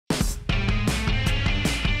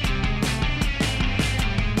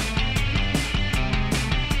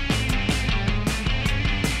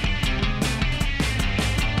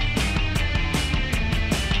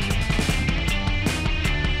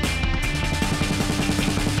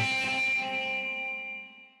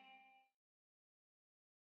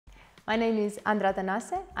My name is Andra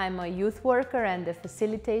Tanase. I'm a youth worker and a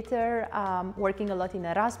facilitator, working a lot in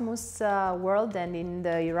Erasmus world and in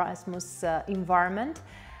the Erasmus environment.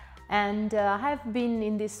 And I've been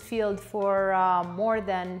in this field for more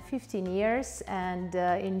than 15 years and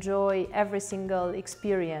enjoy every single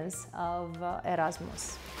experience of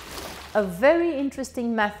Erasmus. A very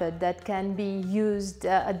interesting method that can be used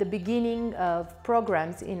at the beginning of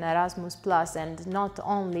programs in Erasmus Plus, and not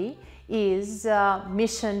only, is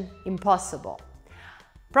Mission Impossible.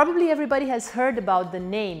 Probably everybody has heard about the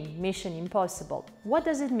name Mission Impossible. What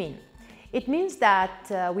does it mean? It means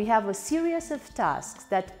that we have a series of tasks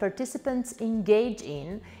that participants engage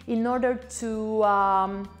in order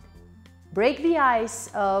to break the ice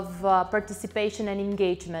of participation and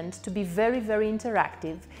engagement, to be very, very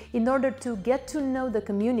interactive, in order to get to know the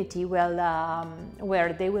community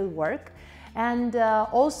where they will work, and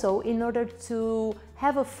also in order to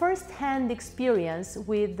have a first-hand experience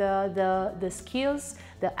with the skills,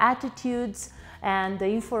 the attitudes, and the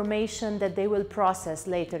information that they will process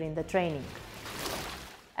later in the training.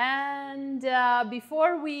 And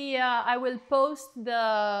before I will post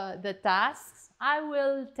the tasks, I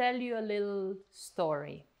will tell you a little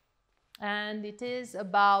story. And it is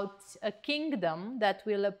about a kingdom that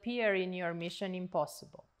will appear in your Mission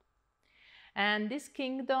Impossible. And this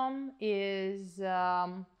kingdom is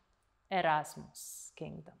Erasmus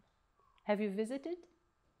Kingdom. Have you visited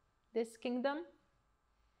this kingdom?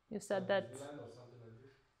 You said that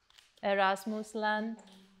Erasmus land,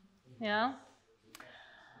 yeah?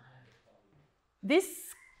 This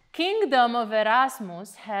kingdom of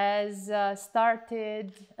Erasmus has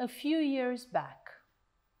started a few years back.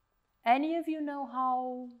 Any of you know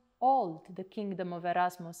how old the kingdom of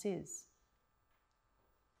Erasmus is?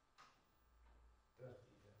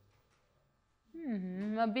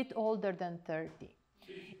 A bit older than 30.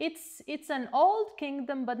 It's an old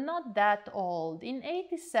kingdom, but not that old. In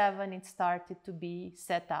 '87 it started to be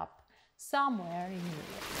set up somewhere in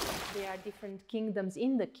Europe. There are different kingdoms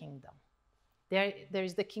in the kingdom. There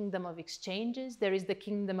is the kingdom of exchanges, there is the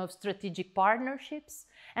kingdom of strategic partnerships,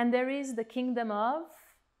 and there is the kingdom of...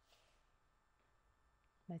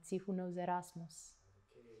 Let's see who knows Erasmus.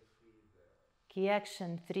 Key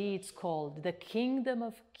Action 3 it's called. The kingdom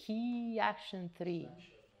of Key Action 3.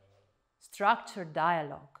 Structured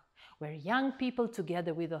dialogue, where young people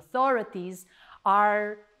together with authorities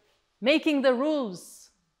are making the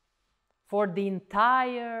rules for the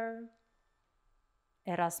entire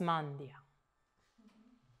Erasmandia.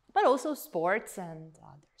 But also sports and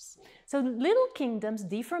others. So little kingdoms,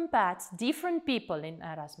 different paths, different people in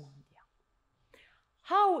Erasmandia.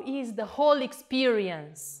 How is the whole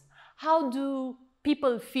experience? How do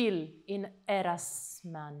people feel in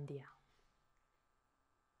Erasmandia?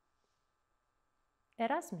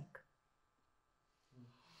 Erasmic.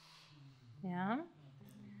 Yeah?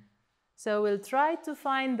 So we'll try to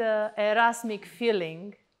find the Erasmic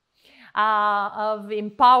feeling of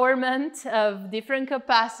empowerment, of different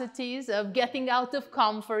capacities, of getting out of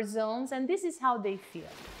comfort zones, and this is how they feel.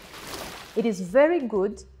 It is very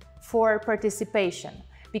good for participation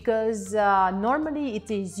because normally it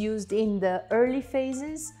is used in the early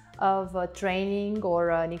phases of a training or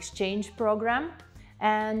an exchange program,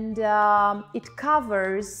 and it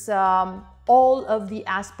covers all of the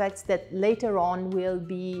aspects that later on will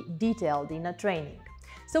be detailed in a training.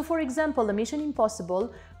 So for example, the Mission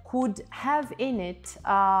Impossible could have in it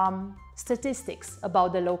statistics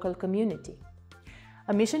about the local community.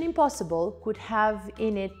 A Mission Impossible could have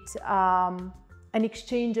in it an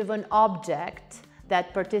exchange of an object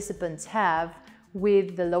that participants have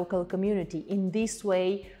with the local community. In this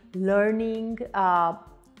way, learning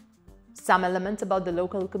some elements about the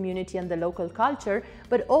local community and the local culture,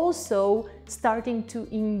 but also starting to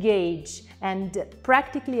engage and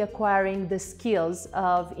practically acquiring the skills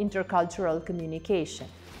of intercultural communication.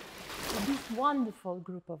 This wonderful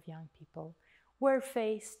group of young people were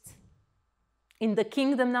faced in the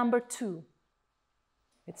kingdom number 2,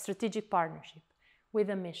 with strategic partnership, with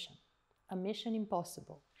a Mission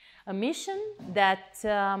Impossible, a mission that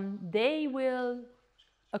they will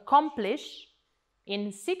accomplish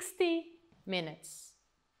in 60 minutes.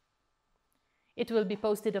 It will be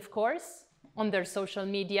posted, of course, on their social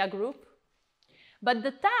media group, but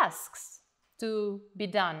the tasks to be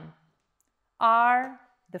done are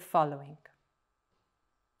the following.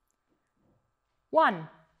 1.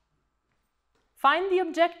 Find the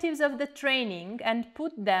objectives of the training and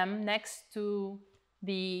put them next to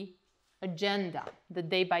the agenda, the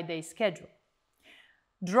day-by-day schedule.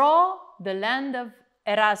 Draw the land of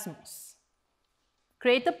Erasmus.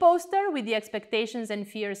 Create a poster with the expectations and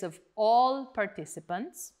fears of all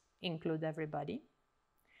participants, include everybody.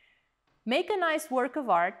 Make a nice work of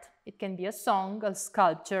art. It can be a song, a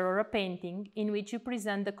sculpture, or a painting in which you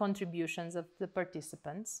present the contributions of the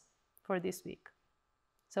participants for this week.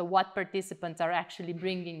 So what participants are actually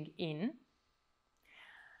bringing in.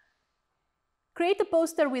 Create a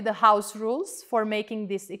poster with the house rules for making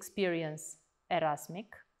this experience Erasmic.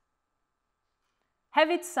 Have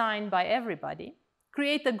it signed by everybody.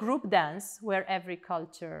 Create a group dance where every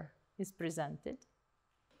culture is presented.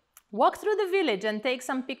 Walk through the village and take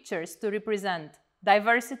some pictures to represent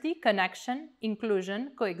diversity, connection,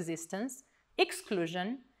 inclusion, coexistence,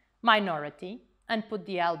 exclusion, minority, and put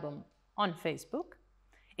the album on Facebook.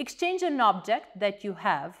 Exchange an object that you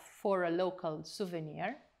have for a local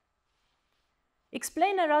souvenir.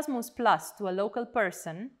 Explain Erasmus Plus to a local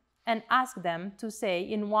person and ask them to say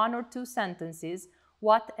in 1 or 2 sentences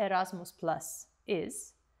what Erasmus Plus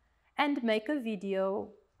is, and make a video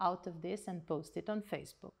out of this and post it on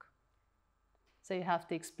Facebook. So you have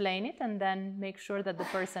to explain it and then make sure that the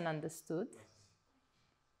person understood.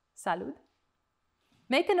 Salud.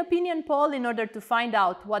 Make an opinion poll in order to find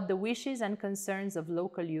out what the wishes and concerns of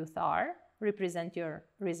local youth are. Represent your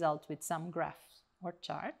result with some graph or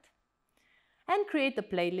chart. And create a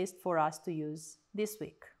playlist for us to use this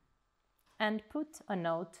week. And put a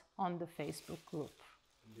note on the Facebook group.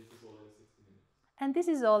 And this is all in 60 minutes. And this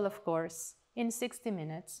is all, of course, in 60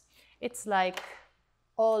 minutes. It's like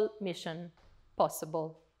all Mission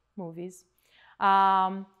Possible movies.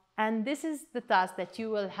 And this is the task that you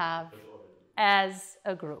will have as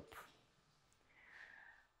a group.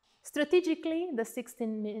 Strategically, the 60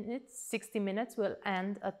 minutes will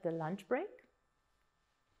end at the lunch break.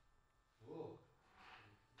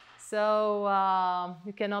 So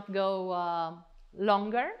you cannot go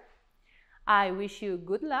longer. I wish you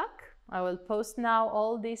good luck. I will post now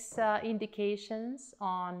all these indications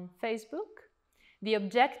on Facebook. The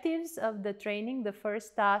objectives of the training, the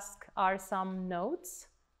first task are some notes.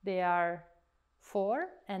 They are 4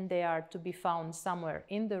 and they are to be found somewhere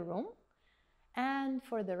in the room. And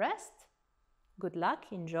for the rest, good luck,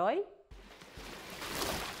 enjoy.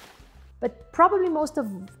 But probably most of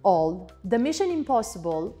all, the Mission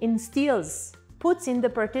Impossible puts in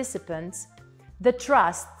the participants the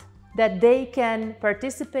trust that they can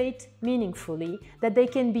participate meaningfully, that they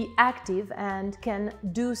can be active and can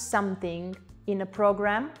do something in a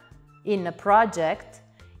program, in a project,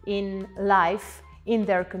 in life, in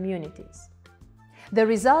their communities. The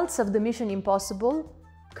results of the Mission Impossible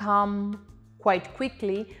come quite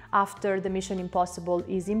quickly after the Mission Impossible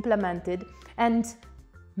is implemented, and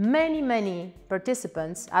many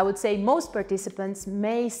participants, I would say most participants,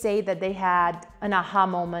 may say that they had an aha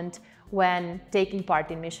moment when taking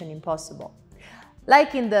part in Mission Impossible.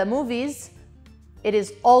 Like in the movies, it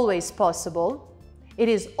is always possible. It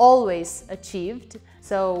is always achieved.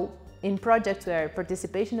 So in projects where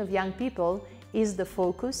participation of young people is the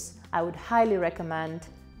focus, I would highly recommend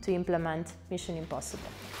to implement Mission Impossible.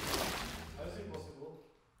 How is it possible?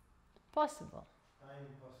 Possible. I am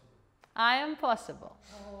possible. I am possible.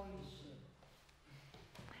 Holy shit.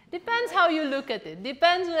 Depends how you look at it.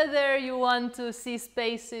 Depends whether you want to see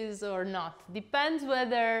spaces or not. Depends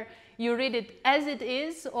whether you read it as it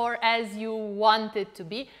is or as you want it to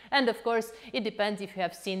be. And of course, it depends if you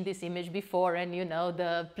have seen this image before and you know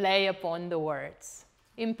the play upon the words.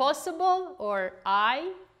 Impossible or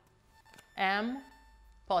I am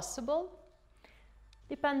possible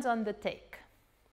depends on the take.